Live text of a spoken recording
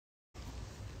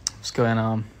What's going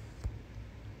on?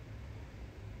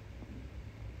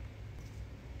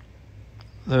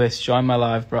 Lewis, join my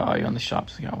live, bro. Are you on the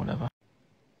shops or whatever?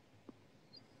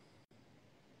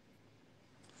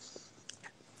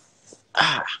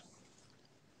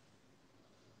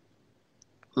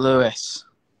 Lewis,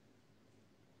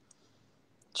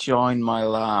 join my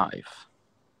live.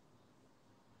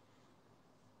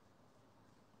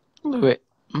 Lewis.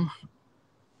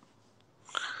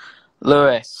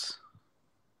 Lewis.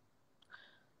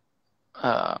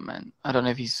 Oh, man. I don't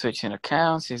know if he's switching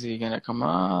accounts. Is he going to come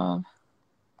on?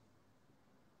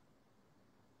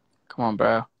 Come on,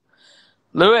 bro.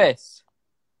 Lewis.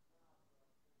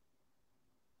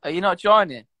 Are you not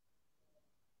joining?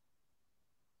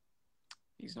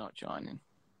 He's not joining.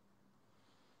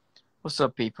 What's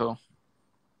up, people?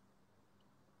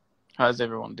 How's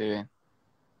everyone doing?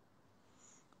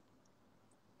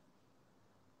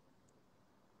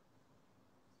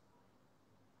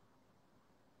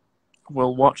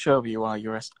 We'll watch over you while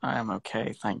you rest. I am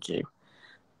okay, thank you.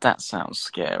 That sounds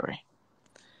scary.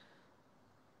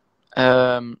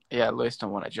 Yeah, Lewis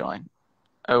don't want to join.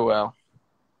 Oh, well.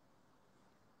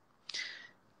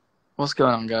 What's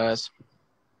going on, guys?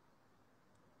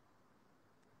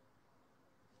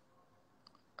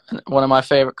 One of my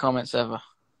favorite comments ever.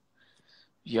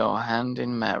 Your hand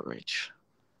in marriage.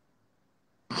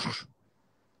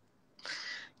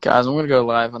 Guys, I'm going to go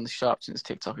live on the Sharpton's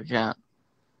TikTok account.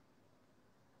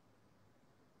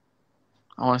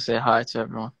 I want to say hi to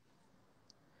everyone.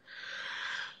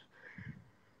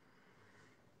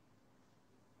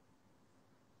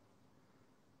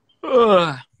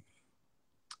 Ugh.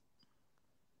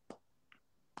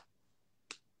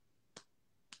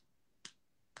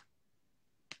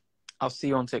 I'll see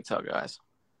you on TikTok, guys.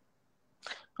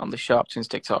 On the Sharpton's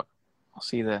TikTok. I'll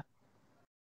see you there.